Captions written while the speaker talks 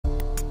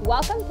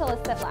Welcome to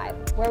List It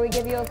Live, where we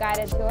give you a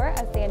guided tour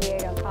of San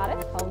Diego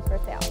cottage homes for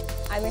sale.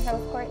 I'm your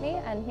host, Courtney,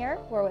 and here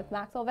we're with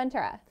Maxwell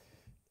Ventura.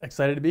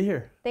 Excited to be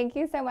here. Thank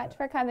you so much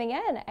for coming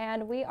in,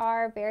 and we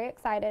are very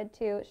excited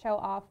to show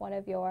off one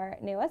of your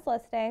newest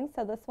listings.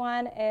 So this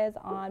one is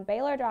on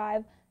Baylor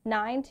Drive,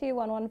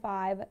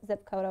 92115,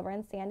 zip code over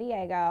in San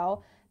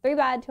Diego.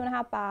 3-bed,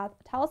 2.5 bath.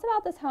 Tell us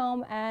about this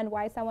home and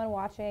why someone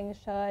watching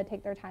should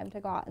take their time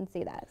to go out and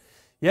see this.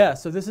 Yeah,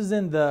 so this is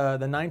in the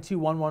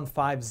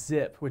 92115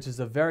 zip, which is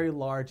a very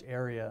large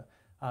area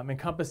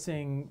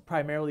encompassing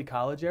primarily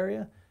college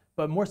area.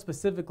 But more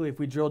specifically, if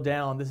we drill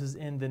down, this is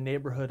in the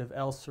neighborhood of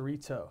El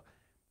Cerrito.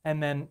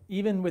 And then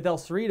even with El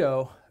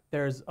Cerrito,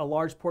 there's a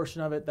large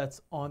portion of it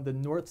that's on the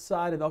north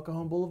side of El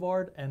Cajon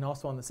Boulevard and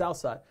also on the south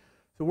side.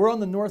 So we're on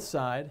the north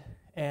side,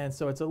 and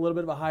so it's a little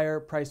bit of a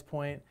higher price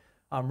point.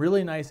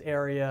 Really nice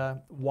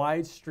area,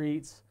 wide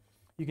streets.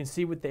 You can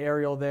see with the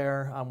aerial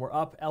there, we're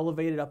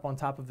elevated up on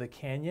top of the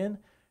canyon.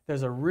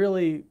 There's a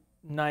really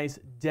nice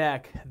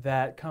deck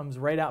that comes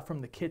right out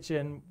from the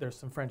kitchen. There's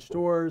some French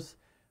doors,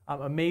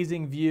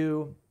 amazing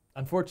view.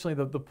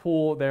 Unfortunately, the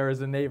pool there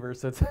is a neighbor,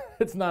 so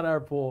it's not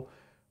our pool.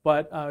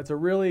 But it's a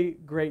really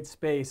great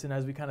space, and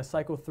as we kind of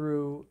cycle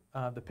through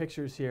the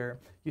pictures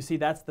here, you see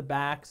that's the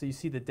back, so you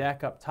see the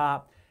deck up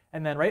top.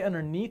 And then right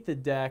underneath the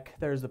deck,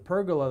 there's the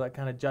pergola that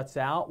kind of juts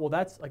out. Well,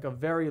 that's like a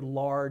very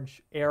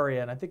large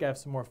area, and I think I have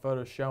some more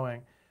photos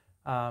showing.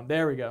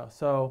 There we go.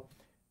 So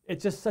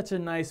it's just such a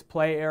nice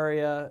play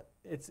area.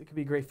 It could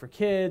be great for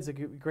kids. It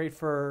could be great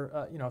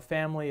for a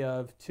family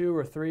of 2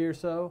 or 3 or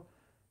so.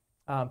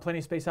 Plenty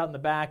of space out in the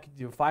back.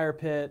 You do a fire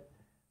pit.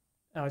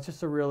 It's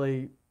just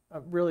really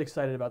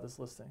excited about this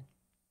listing.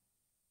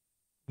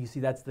 You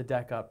see that's the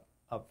deck up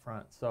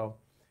front. So.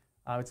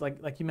 It's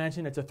like you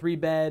mentioned, it's a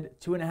 3-bed,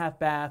 2.5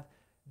 bath,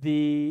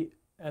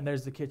 and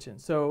there's the kitchen.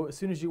 So as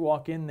soon as you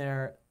walk in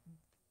there,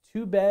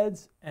 2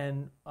 beds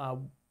and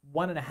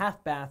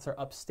 1.5 baths are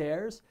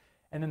upstairs,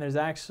 and then there's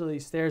actually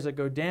stairs that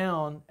go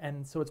down,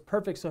 and so it's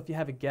perfect. So if you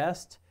have a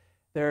guest,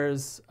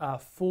 there's a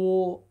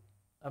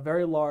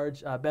very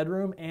large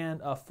bedroom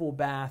and a full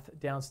bath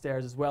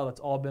downstairs as well.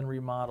 It's all been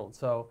remodeled.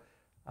 So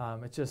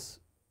it's just,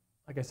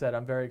 like I said,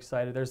 I'm very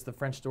excited. There's the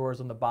French doors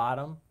on the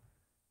bottom.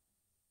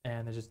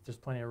 And there's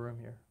plenty of room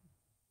here.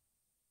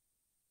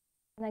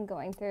 And then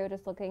going through,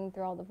 just looking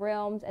through all the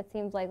rooms, it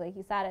seems like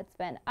you said, it's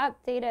been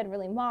updated,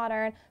 really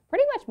modern,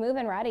 pretty much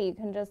move-in ready. You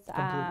can just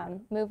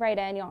move right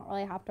in. You don't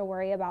really have to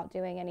worry about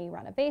doing any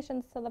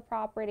renovations to the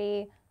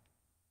property.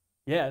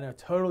 Yeah, no,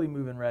 totally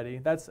move-in ready.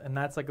 That's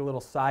like a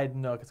little side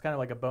nook. It's kind of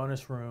like a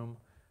bonus room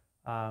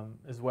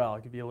as well.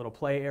 It could be a little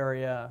play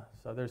area.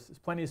 So there's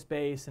plenty of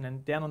space. And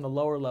then down on the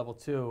lower level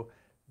too,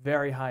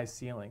 very high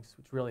ceilings,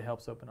 which really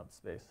helps open up the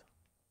space.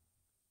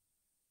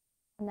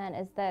 And then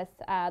is this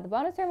the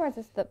bonus room, or is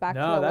this the back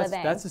to the living?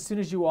 No, that's as soon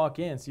as you walk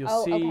in. So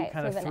you'll see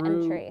kind of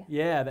through. Entry.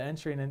 Yeah, the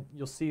entry, and then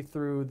you'll see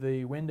through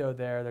the window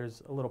there.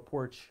 There's a little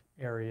porch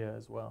area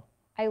as well.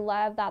 I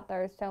love that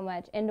there's so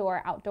much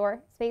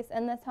indoor-outdoor space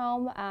in this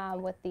home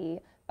with the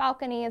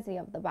balconies. You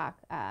have the back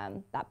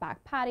that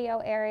back patio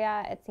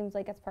area. It seems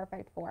like it's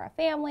perfect for a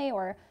family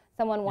or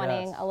someone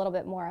wanting a little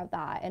bit more of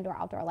that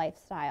indoor-outdoor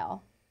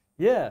lifestyle.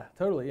 Yeah,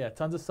 totally. Yeah,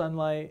 tons of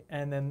sunlight,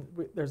 and then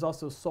there's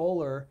also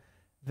solar.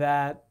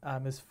 That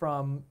is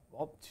from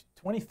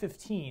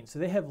 2015, so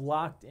they have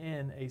locked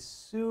in a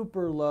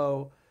super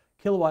low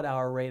kilowatt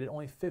hour rate at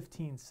only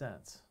 15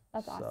 cents.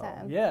 That's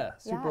awesome. Yeah,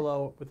 super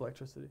low with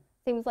electricity.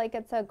 Seems like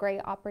it's a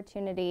great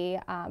opportunity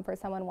for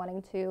someone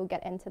wanting to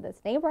get into this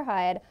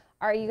neighborhood.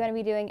 Are you going to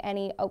be doing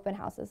any open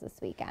houses this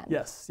weekend?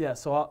 Yes, yeah.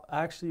 So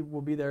I actually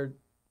will be there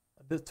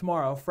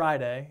tomorrow,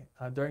 Friday,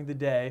 during the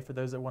day for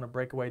those that want to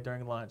break away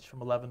during lunch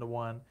from 11 to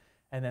 1,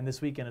 and then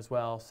this weekend as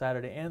well,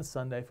 Saturday and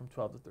Sunday from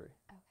 12 to 3.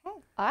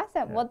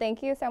 Awesome. Yeah. Well,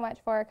 thank you so much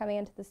for coming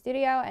into the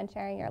studio and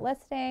sharing your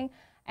listing.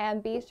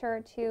 And be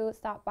sure to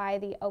stop by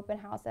the open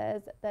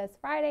houses this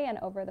Friday and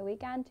over the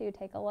weekend to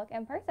take a look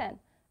in person.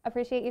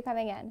 Appreciate you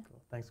coming in.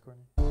 Cool. Thanks,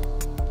 Courtney.